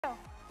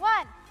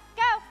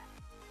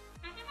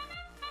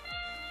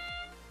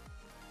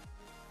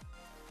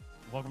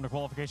Welcome to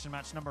qualification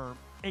match number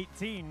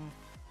 18.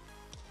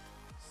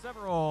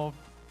 Several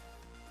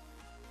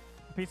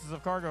pieces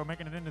of cargo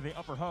making it into the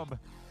upper hub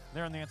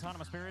there in the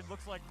autonomous period.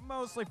 Looks like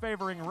mostly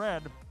favoring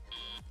red.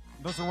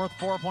 Those are worth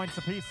 4 points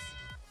apiece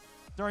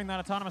during that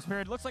autonomous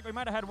period. Looks like we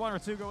might have had one or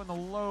two go in the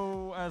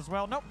low as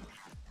well. Nope,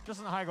 just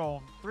in the high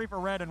goal. 3 for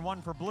red and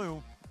 1 for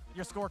blue.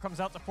 Your score comes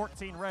out to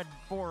 14 red,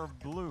 4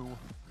 blue.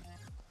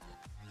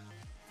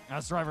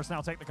 As drivers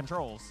now take the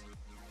controls.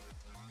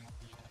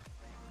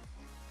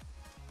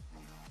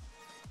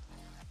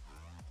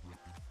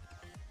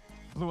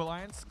 Blue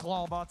Alliance,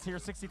 Clawbots here,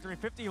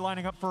 6350,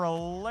 lining up for a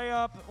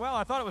layup. Well,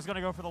 I thought it was going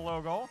to go for the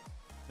low goal.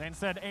 They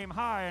instead aim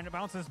high, and it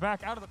bounces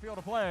back out of the field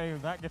of play.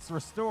 That gets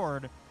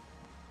restored,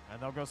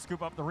 and they'll go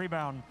scoop up the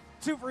rebound.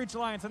 2 for each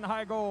Alliance in the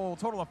high goal,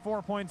 total of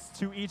 4 points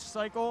to each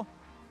cycle.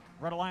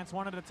 Red Alliance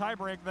wanted a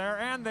tiebreak there,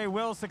 and they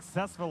will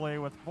successfully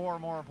with 4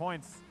 more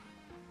points.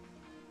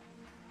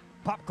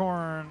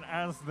 Popcorn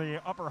as the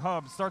upper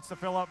hub starts to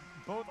fill up.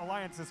 Both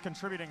Alliances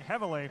contributing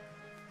heavily.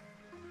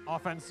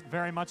 Offense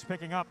very much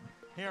picking up.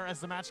 Here as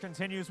the match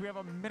continues, we have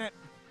 1 minute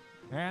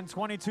and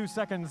 22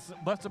 seconds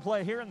left to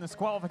play here in this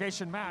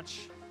qualification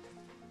match.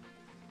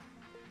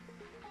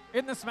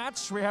 In this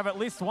match, we have at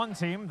least one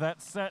team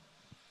that set,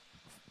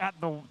 at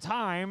the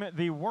time,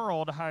 the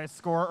world high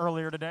score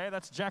earlier today.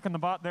 That's Jack in the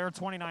Bot there,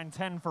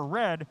 29-10 for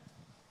red.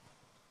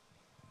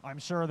 I'm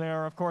sure they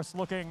are, of course,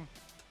 looking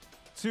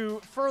to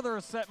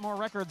further set more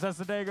records as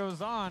the day goes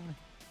on.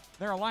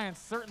 Their Alliance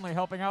certainly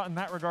helping out in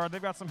that regard.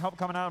 They've got some help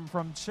coming out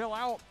from Chill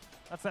Out.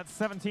 That's that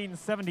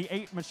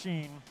 1778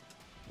 machine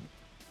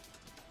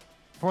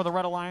for the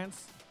Red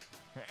Alliance.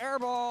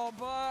 Airball,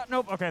 but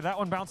nope. Okay, that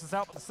one bounces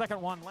out, but the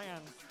second one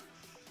lands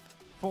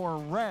for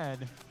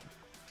red.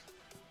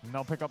 And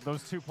they'll pick up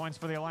those 2 points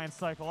for the Alliance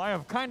cycle. I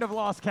have kind of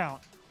lost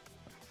count,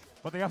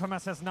 but the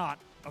FMS has not,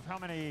 of how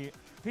many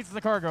pieces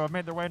of cargo have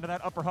made their way into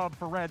that upper hub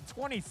for red.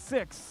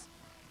 26.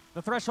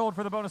 The threshold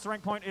for the bonus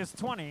rank point is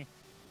 20,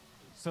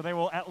 so they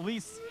will at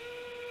least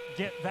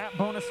get that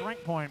bonus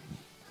rank point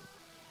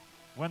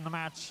when the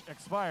match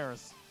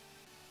expires.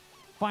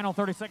 Final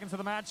 30 seconds of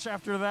the match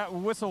after that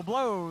whistle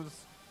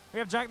blows. We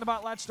have Jack in the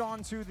Bot latched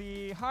on to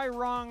the high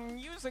rung,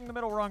 using the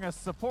middle rung as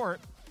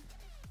support.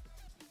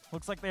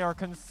 Looks like they are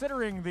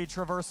considering the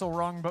traversal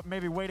rung, but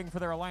maybe waiting for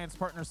their Alliance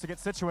partners to get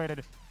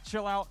situated.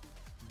 Chill Out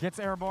gets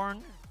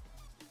airborne.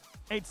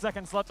 8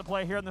 seconds left to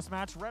play here in this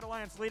match. Red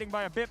Alliance leading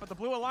by a bit, but the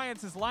Blue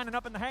Alliance is lining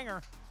up in the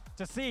hangar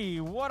to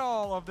see what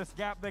all of this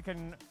gap they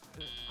can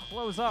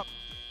close up.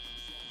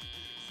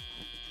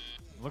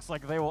 Looks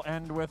like they will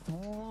end with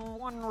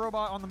 1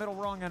 robot on the middle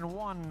rung and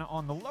 1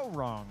 on the low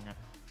rung.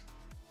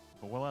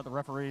 But we'll let the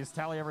referees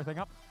tally everything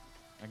up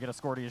and get a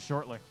score to you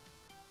shortly.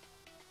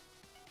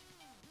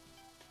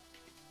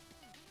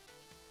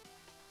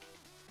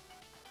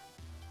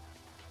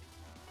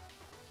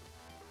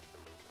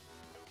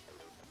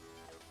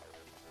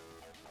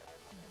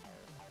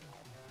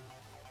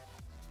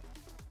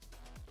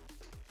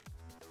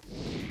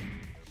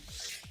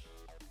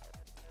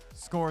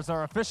 Scores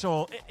are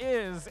official. It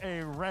is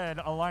a Red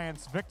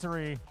Alliance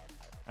victory,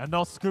 and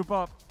they'll scoop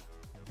up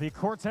the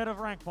quartet of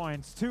rank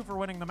points. 2 for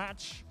winning the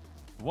match,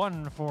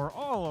 1 for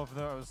all of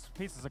those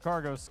pieces of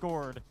cargo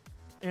scored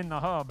in the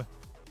hub,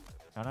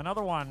 and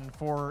another 1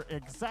 for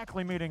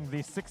exactly meeting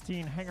the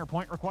 16 hangar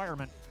point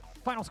requirement.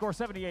 Final score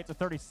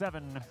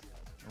 78-37.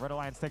 Red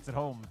Alliance takes it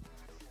home.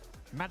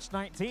 Match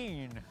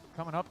 19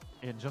 coming up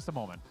in just a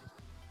moment.